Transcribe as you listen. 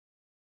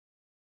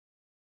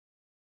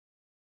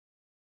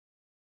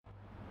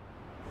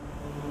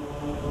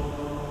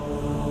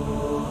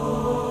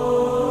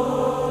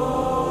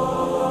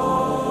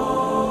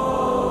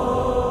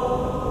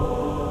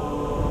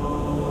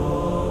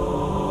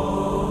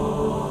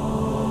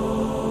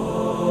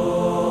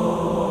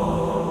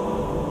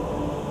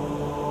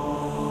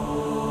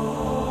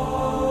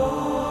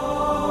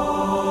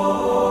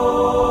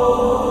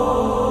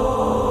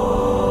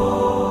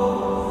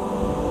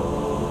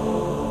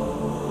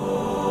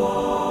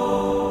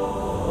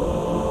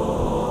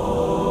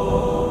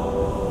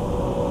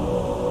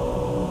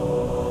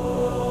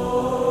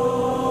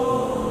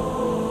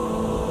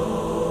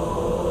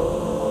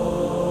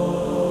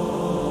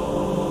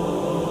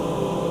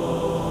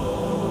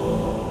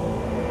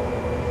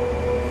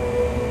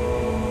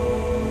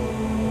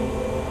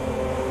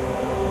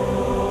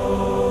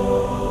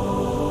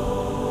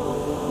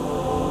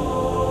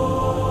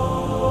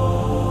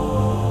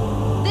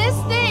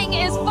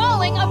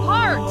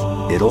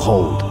It'll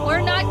hold.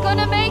 We're not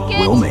gonna make it!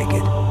 We'll make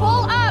it.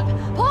 Pull up!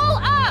 Pull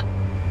up!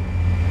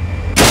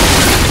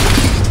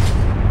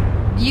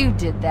 You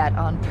did that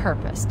on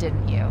purpose,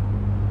 didn't you?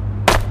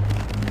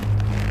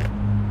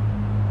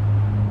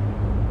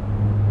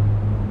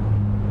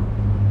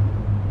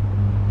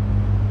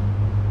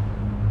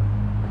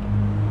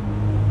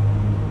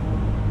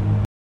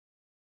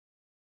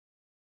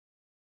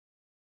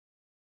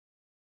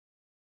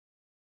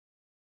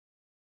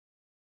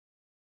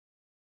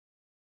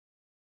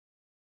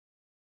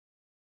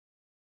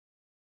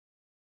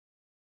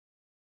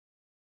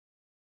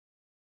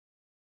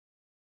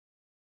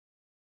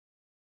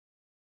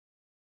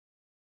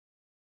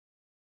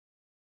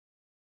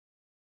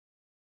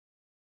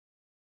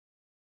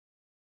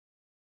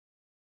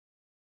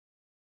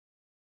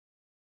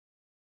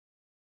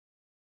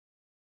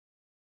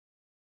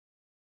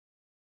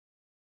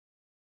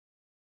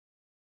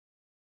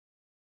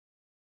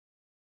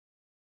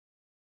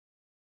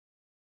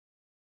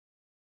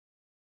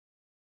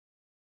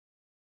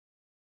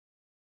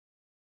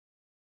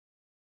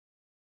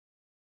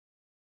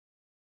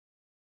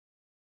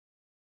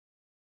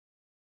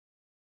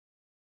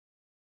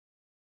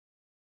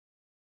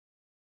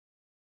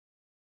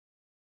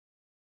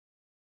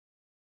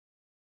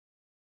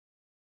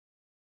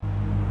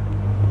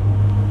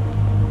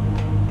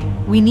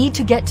 We need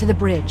to get to the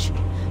bridge.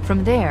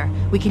 From there,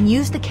 we can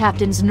use the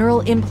captain's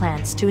neural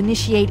implants to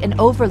initiate an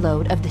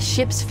overload of the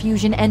ship's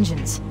fusion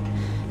engines.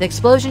 The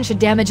explosion should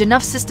damage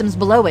enough systems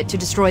below it to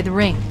destroy the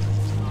ring.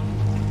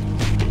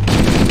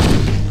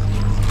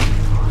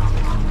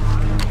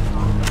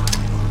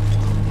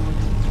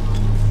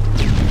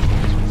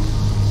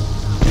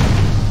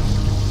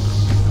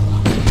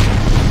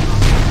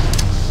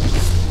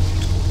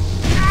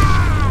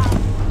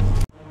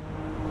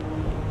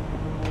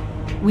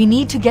 We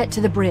need to get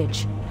to the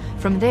bridge.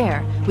 From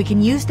there, we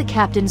can use the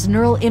captain's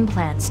neural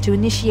implants to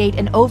initiate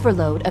an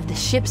overload of the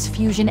ship's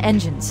fusion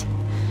engines.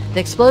 The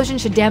explosion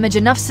should damage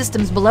enough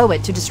systems below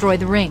it to destroy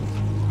the ring.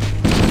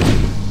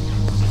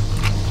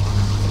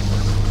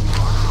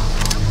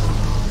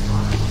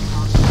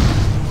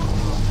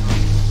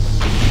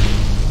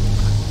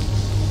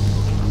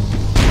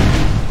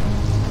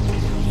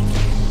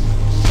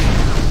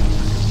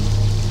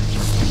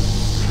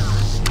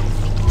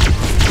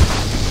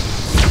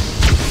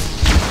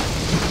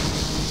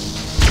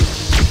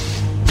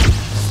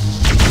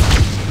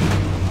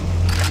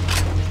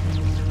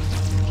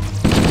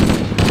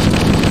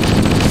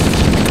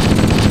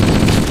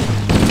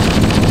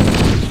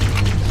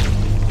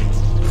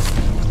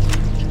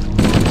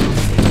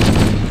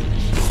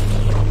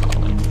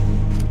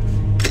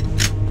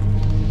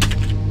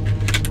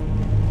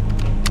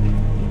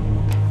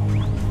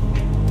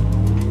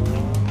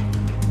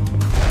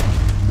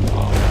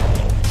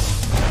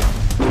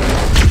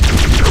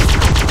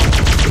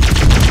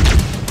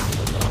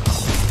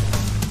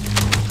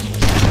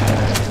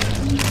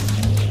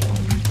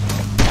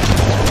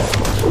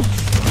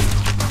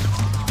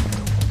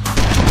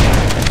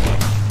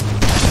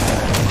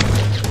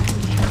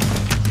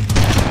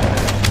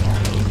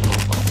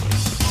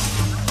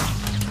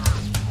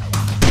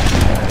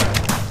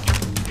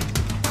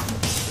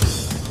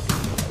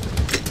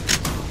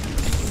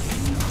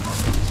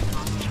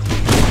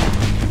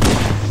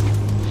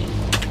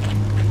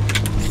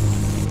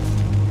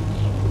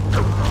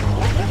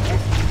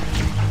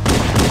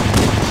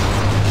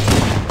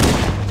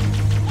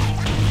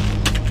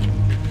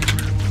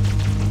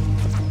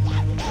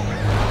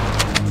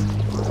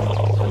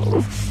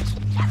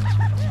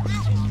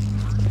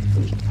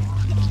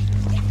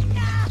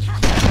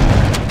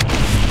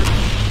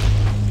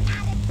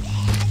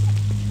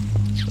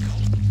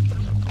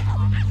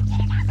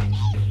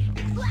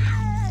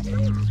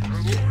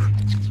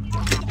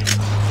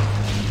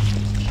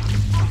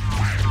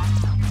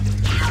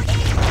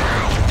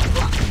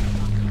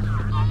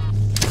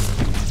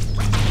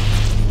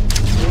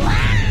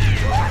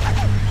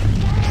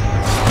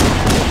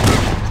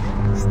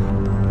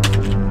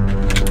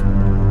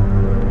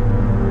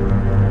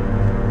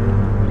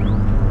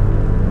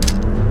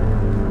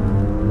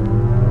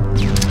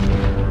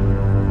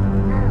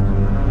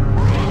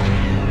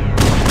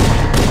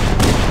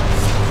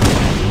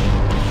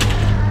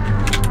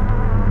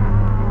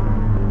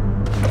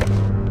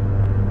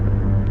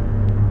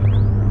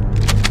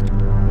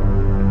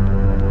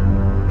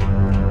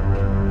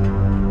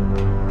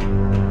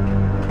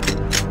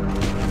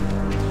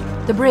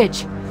 The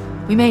bridge.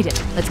 We made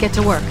it. Let's get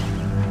to work.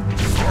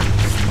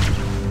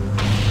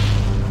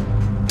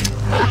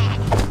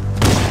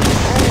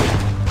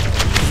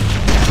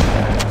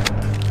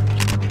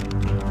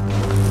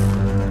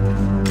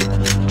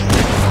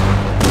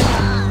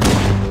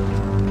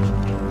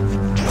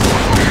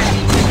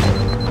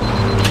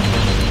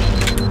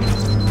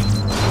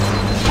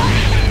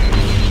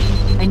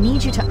 I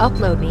need you to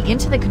upload me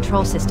into the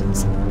control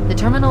systems. The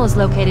terminal is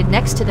located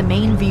next to the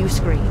main view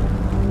screen.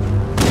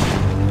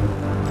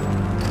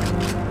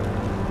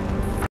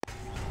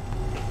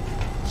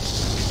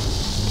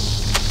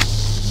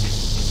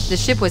 The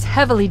ship was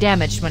heavily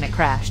damaged when it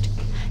crashed.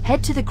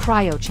 Head to the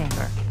cryo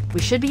chamber. We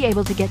should be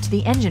able to get to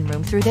the engine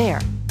room through there.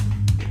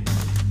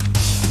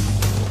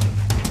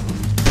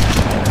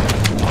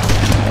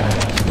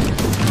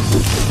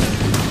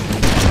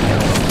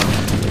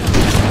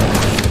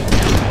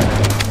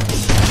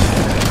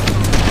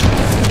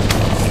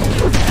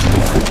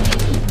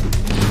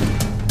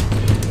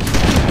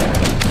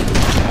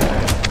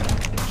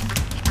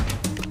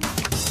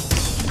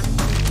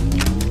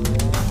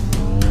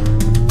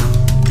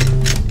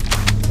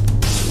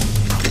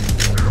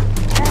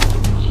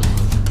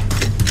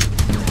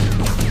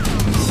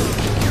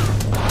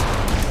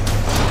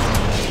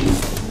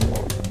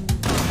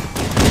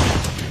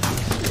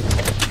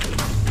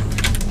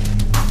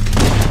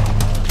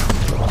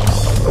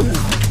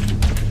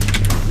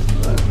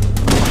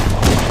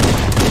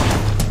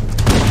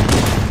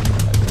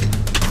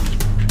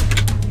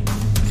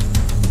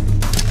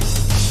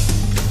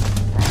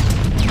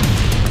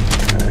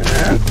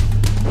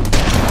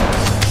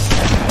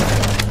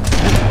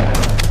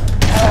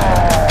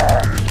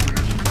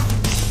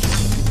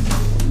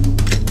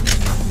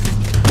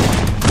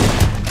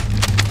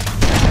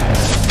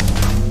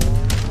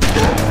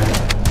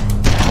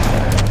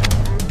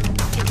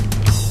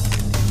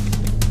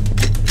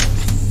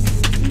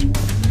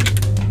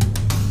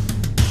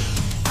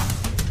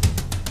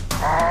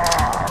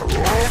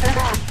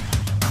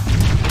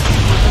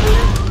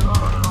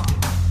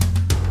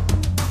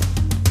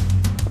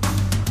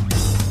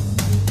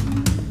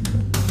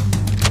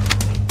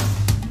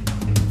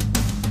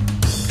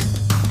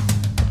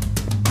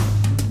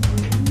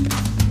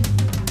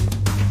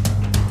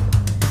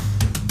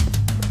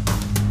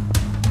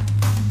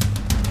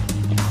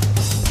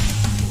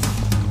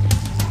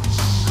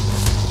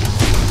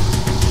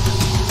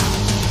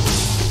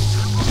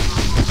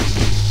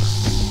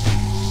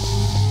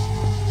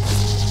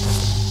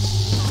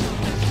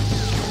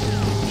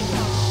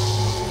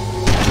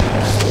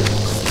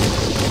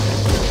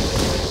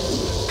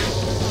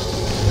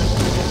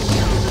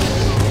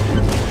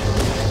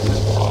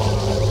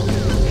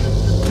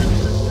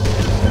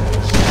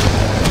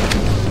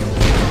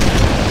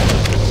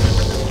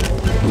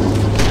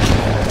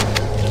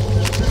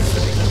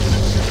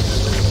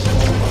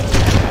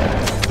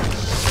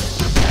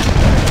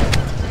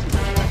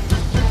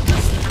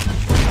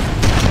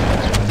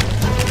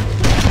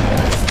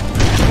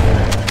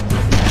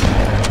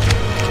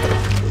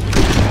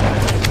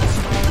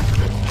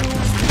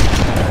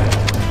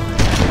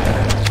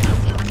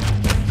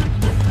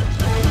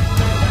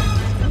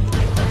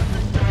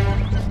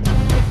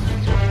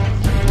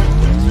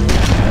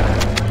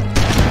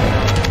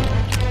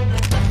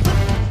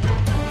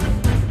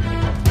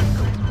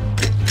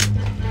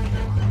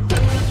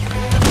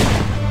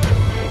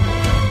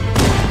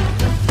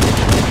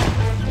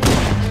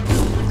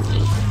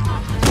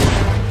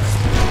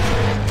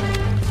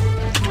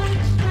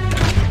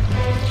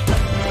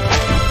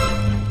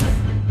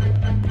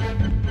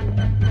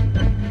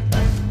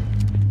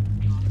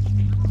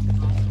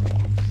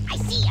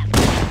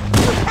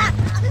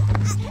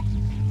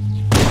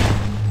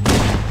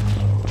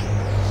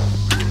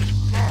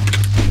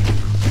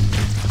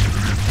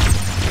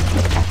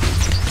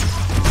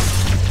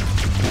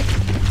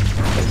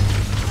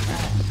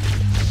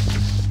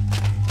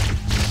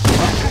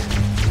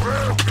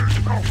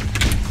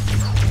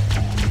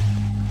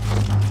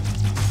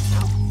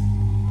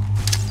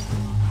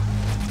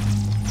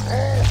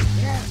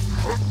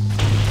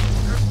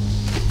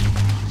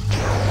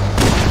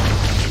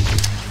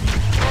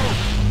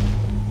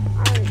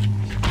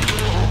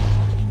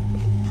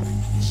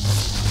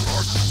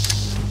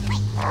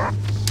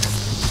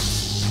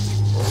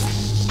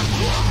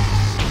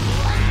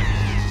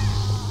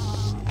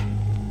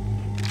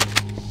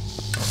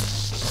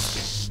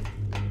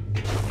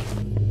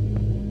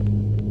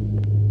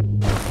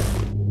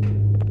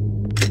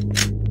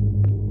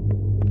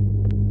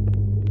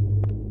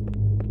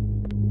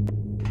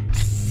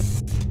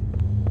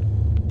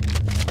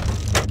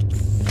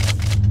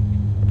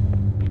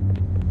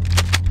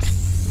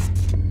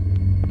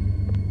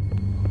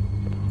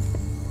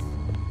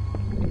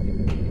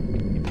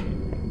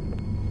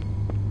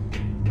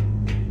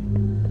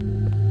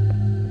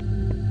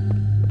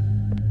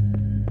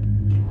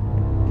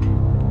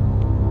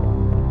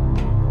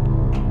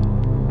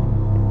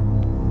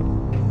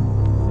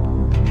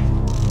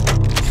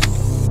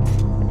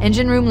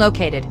 Engine room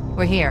located.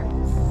 We're here.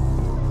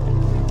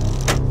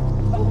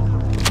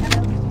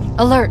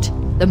 Alert!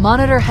 The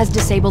monitor has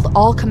disabled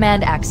all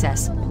command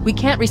access. We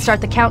can't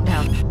restart the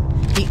countdown.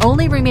 The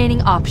only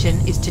remaining option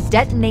is to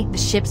detonate the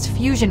ship's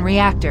fusion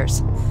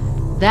reactors.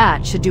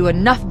 That should do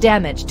enough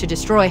damage to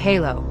destroy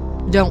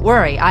Halo. Don't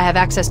worry, I have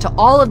access to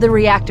all of the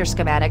reactor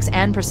schematics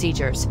and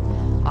procedures.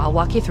 I'll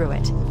walk you through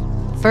it.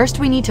 First,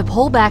 we need to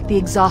pull back the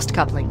exhaust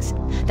couplings.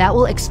 That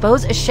will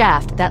expose a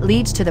shaft that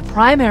leads to the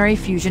primary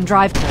fusion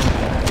drive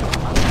core.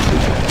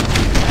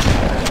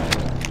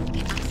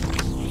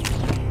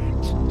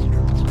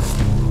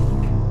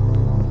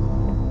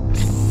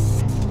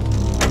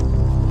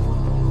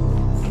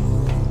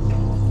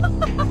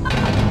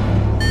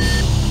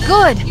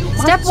 Good!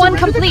 Step 1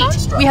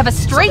 complete. We have a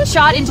straight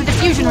shot into the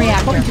fusion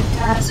reactor.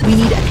 We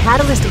need a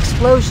catalyst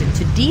explosion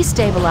to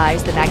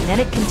destabilize the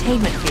magnetic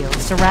containment field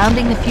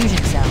surrounding the fusion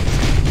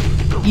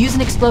cells. Use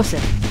an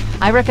explosive.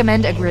 I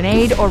recommend a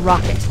grenade or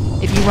rocket.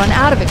 If you run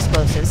out of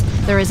explosives,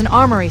 there is an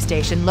armory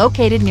station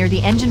located near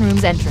the engine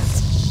room's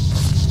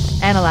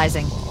entrance.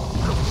 Analyzing.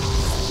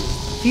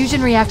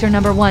 Fusion reactor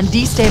number 1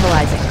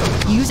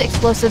 destabilizing. Use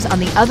explosives on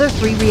the other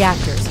 3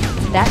 reactors.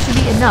 That should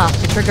be enough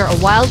to trigger a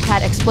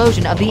wildcat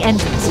explosion of the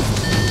engines.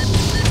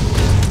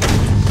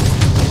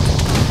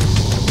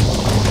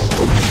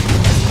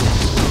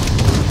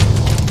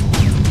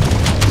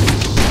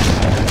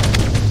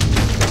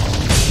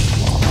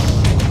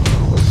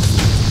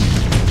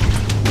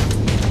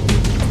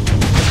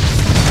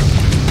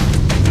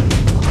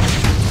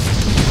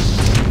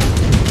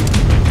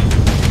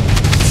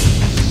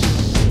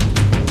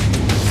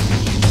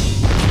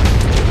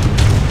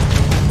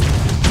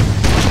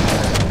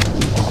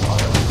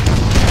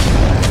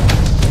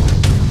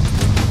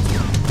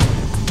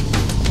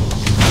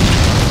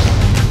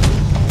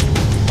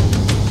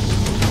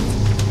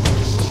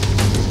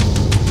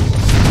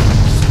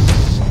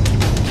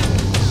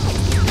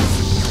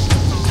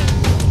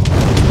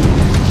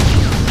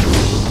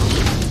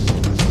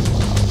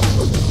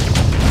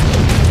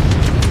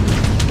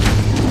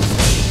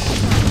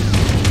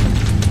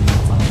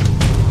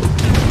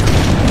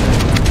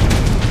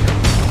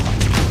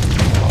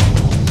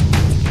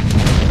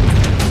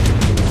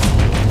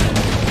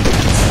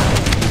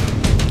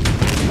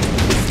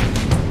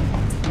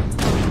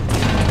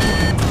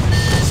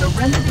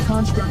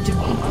 Construct to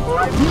me, or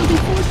I will be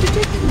forced to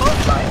take you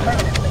offline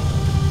permanently.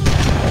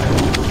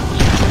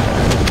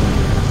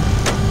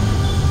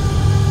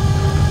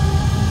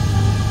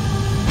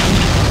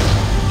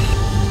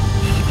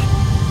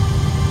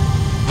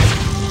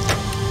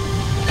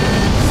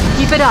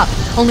 Keep it up.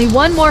 Only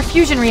one more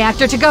fusion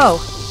reactor to go.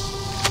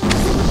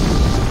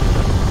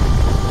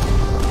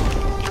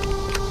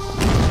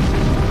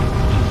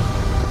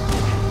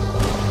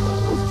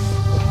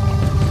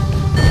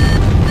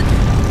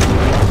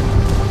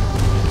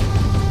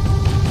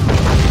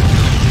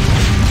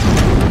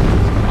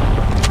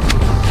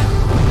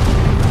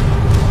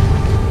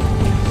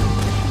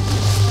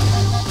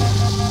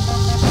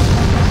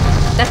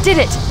 That did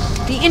it!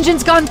 The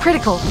engine's gone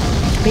critical.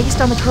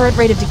 Based on the current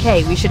rate of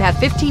decay, we should have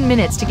 15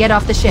 minutes to get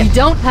off the ship. We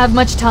don't have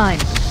much time.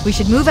 We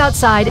should move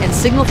outside and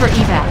signal for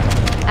evac.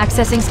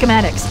 Accessing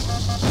schematics.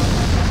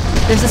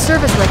 There's a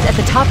service lift at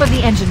the top of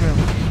the engine room.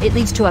 It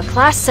leads to a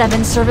Class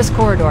 7 service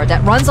corridor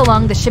that runs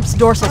along the ship's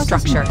dorsal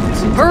structure.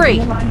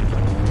 Hurry!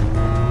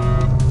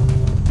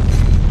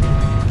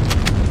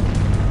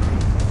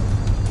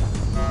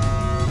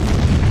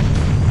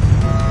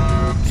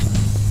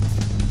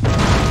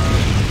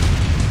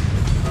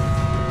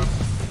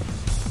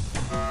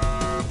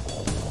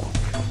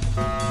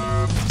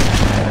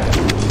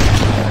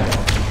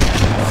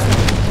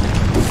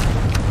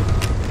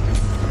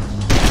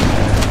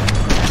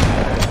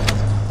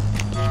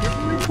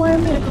 Require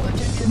medical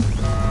attention.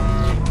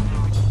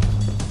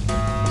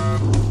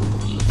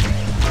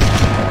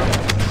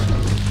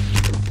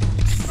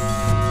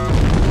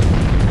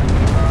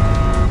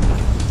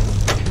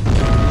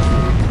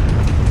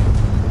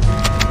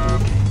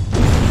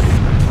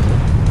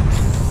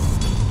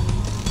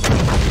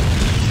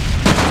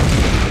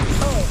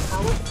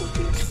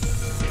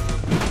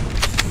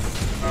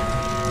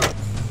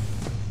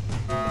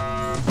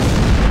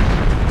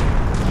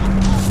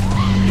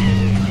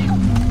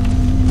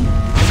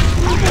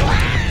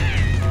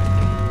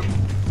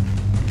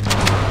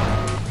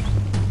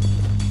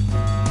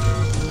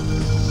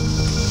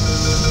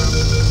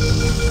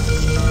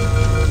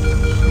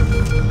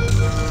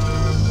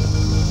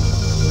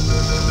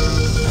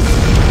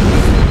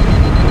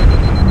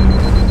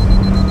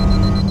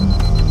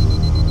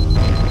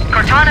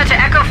 Cortana to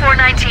Echo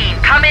 419.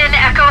 Come in,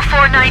 Echo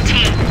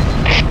 419.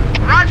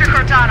 Roger,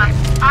 Cortana.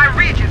 I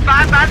read you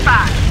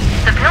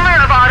 5x5. The Pillar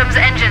of Autumn's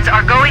engines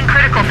are going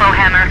critical,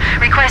 Fohammer.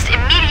 Request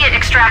immediate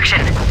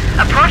extraction.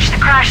 Approach the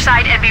crash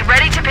site and be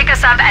ready to pick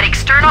us up at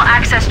External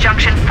Access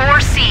Junction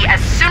 4C as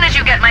soon as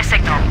you get my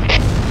signal.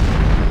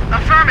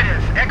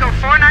 Affirmative. Echo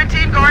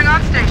 419 going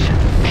on station.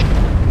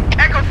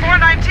 Echo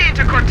 419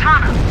 to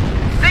Cortana.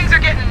 Things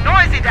are getting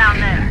noisy down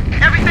there.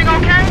 Everything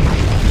okay?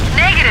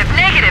 Negative.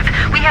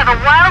 We have a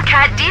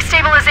wildcat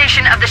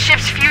destabilization of the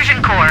ship's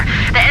fusion core.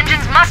 The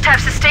engines must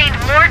have sustained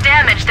more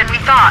damage than we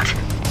thought.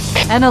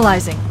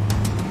 Analyzing.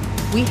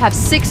 We have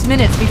 6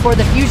 minutes before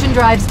the fusion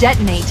drives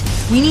detonate.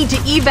 We need to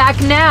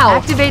evac now!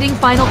 Activating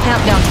final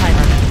countdown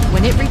timer.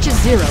 When it reaches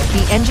 0,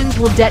 the engines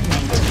will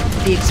detonate.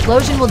 The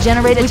explosion will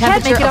generate a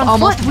temperature of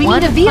almost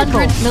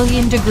 100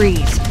 million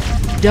degrees.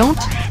 Don't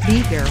be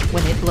here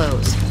when it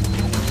blows.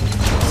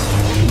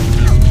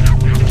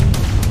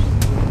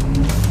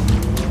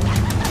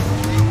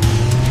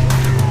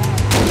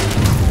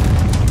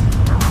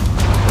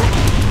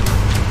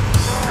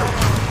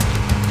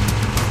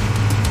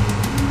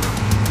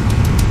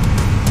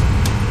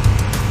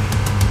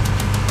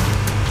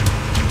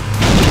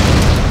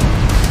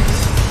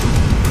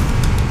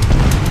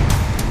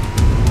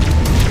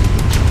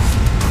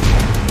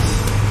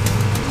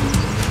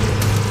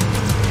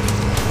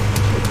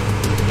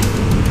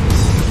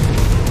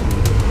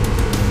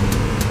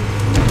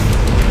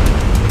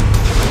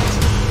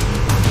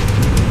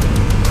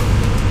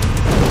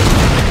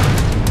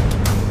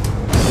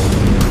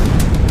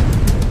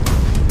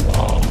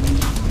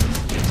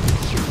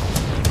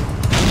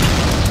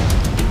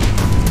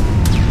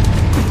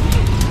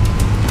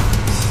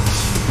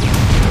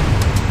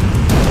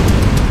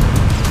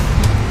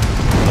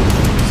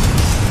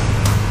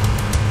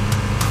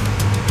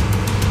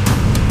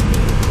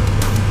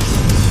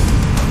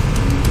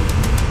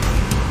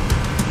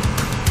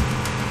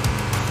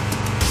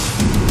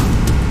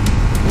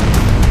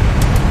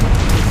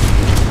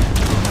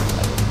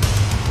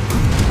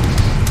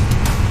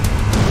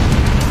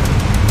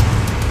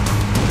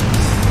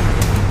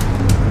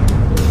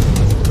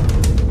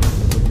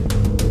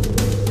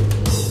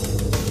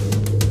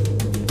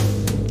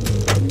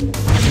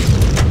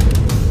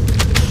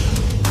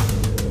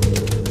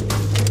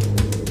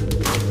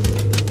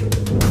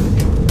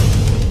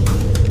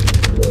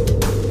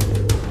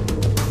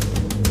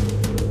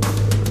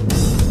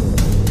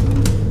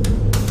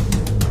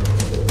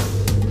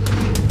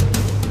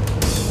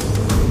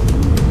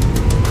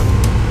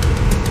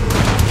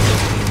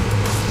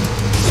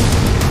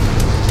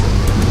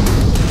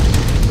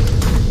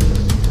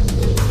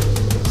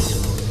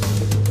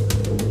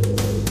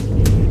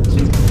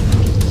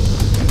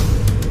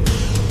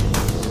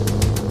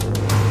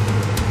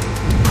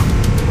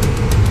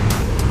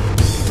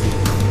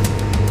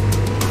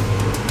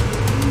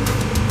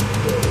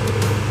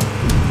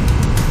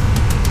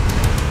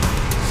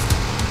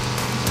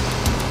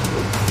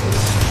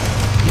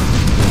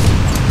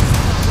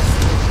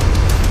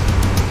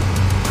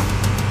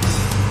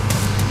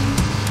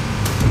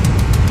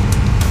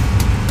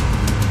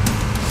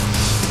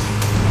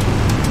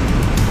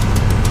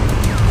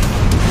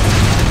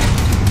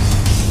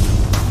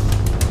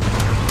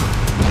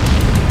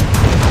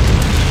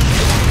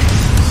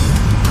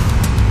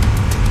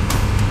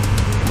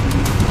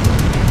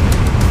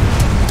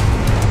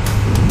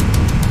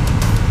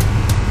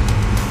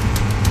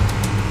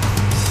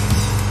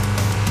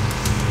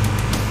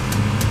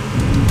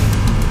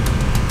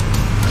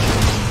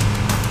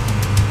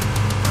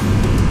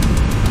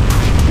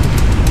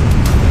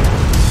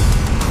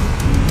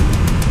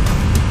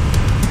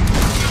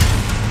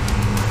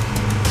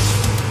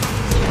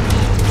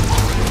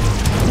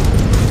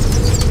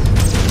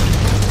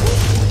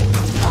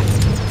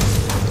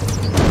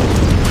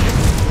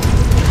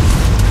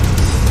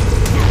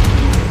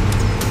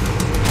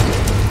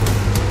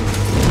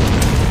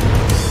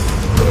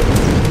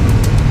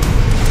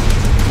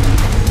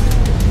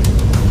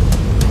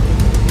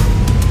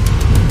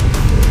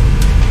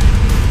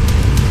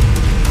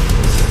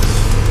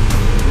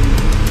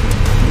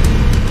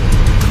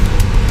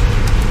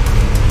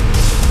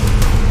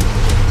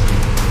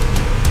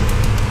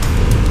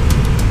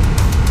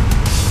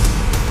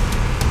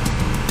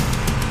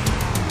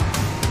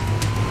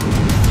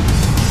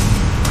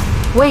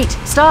 Wait,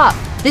 stop!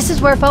 This is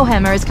where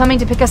Fohammer is coming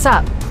to pick us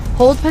up.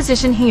 Hold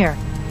position here.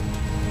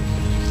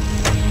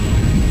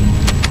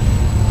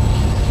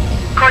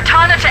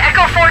 Cortana to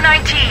Echo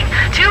 419.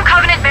 2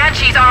 Covenant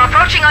Banshees are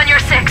approaching on your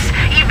 6.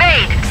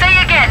 Evade! Say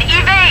again,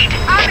 evade!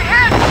 I'm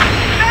hit!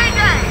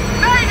 Mayday!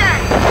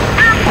 Mayday!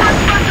 Airport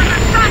buses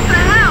are shot to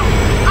hell!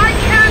 I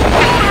can't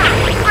hold her!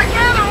 I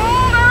can't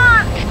hold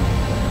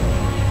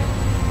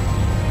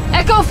on!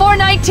 Echo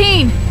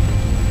 419!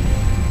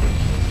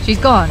 She's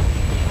gone.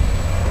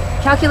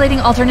 Calculating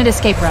alternate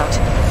escape route.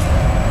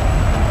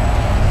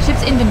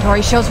 Ship's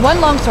inventory shows 1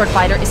 longsword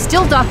fighter is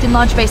still docked in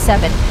Launch Bay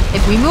 7.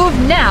 If we move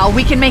now,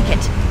 we can make it.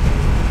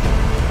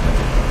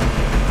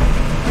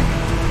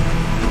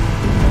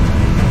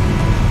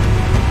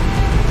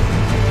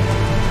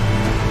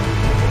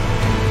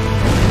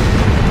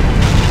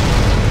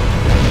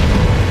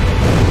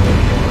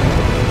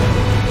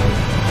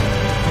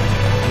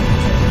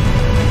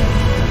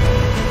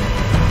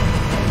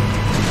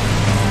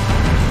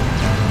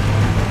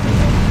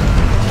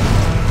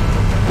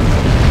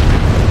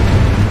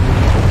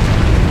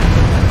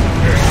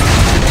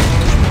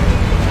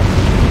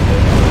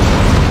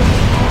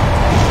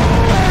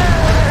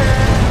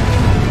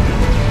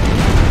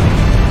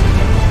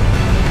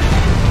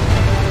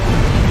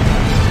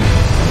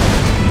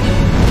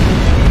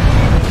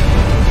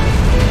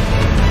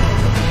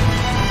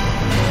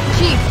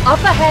 Up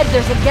ahead,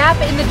 there's a gap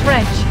in the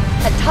trench.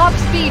 At top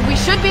speed, we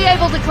should be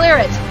able to clear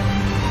it.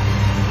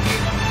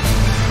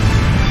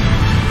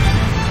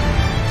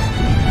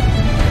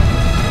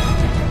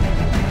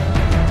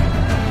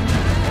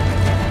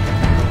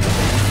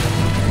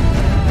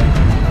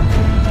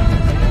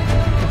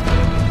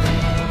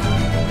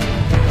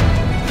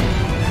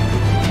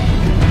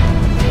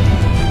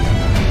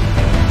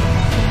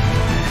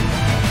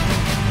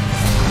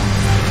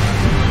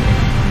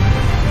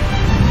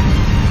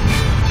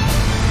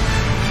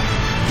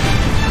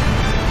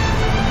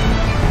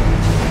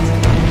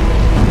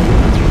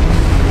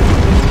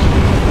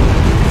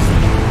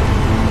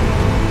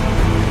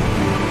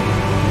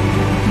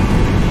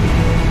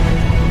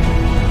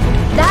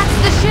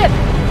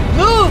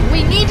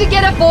 To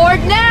get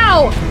aboard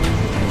now!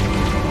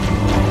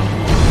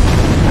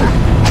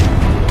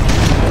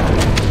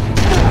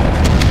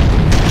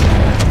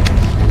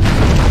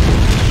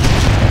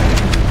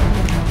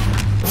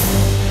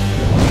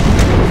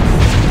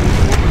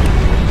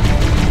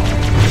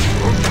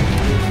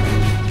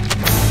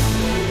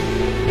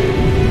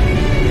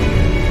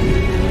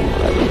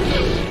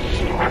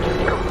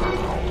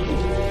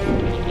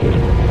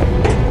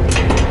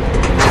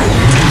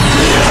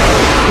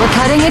 We're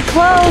cutting it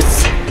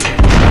close!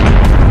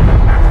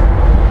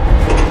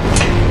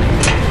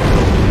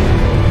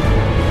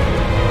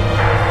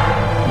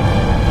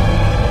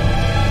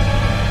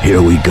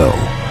 Here we go.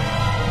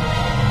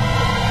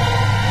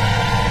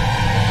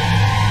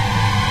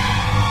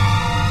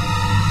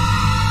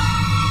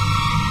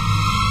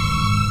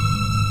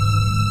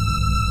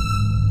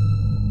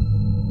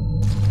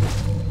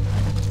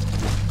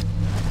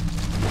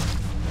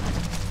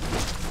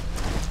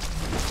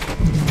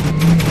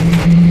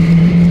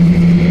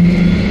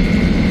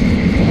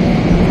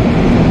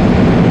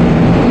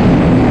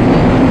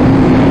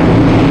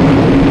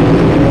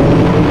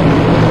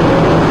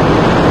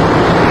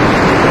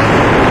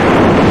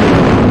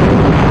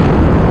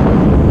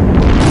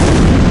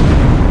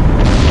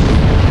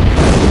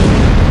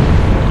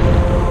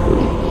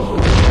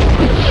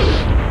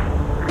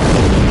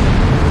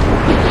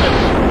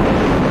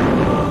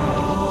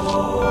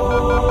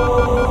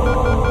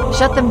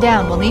 Shut them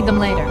down. We'll need them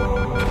later.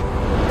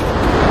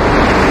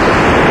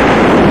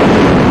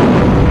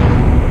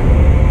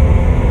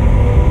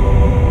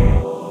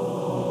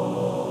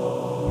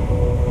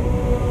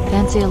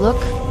 Fancy a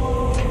look?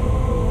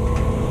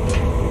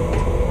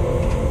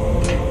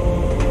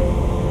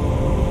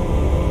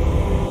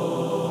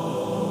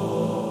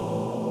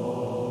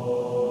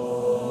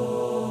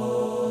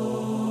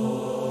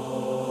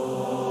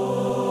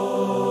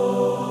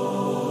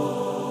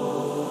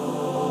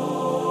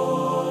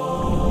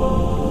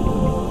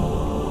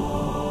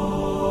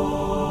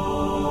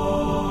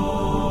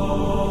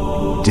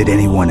 Did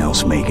anyone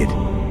else make it?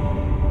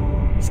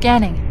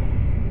 Scanning.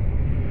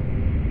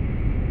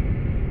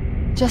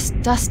 Just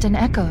dust and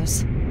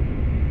echoes.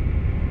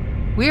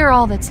 We're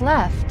all that's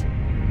left.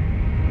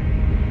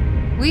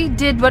 We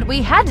did what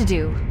we had to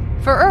do.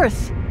 For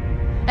Earth.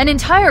 An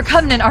entire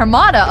Covenant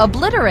armada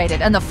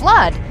obliterated, and the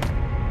Flood.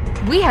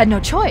 We had no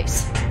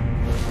choice.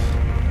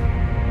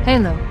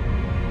 Halo.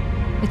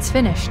 It's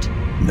finished.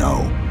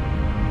 No.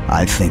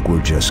 I think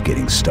we're just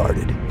getting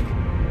started.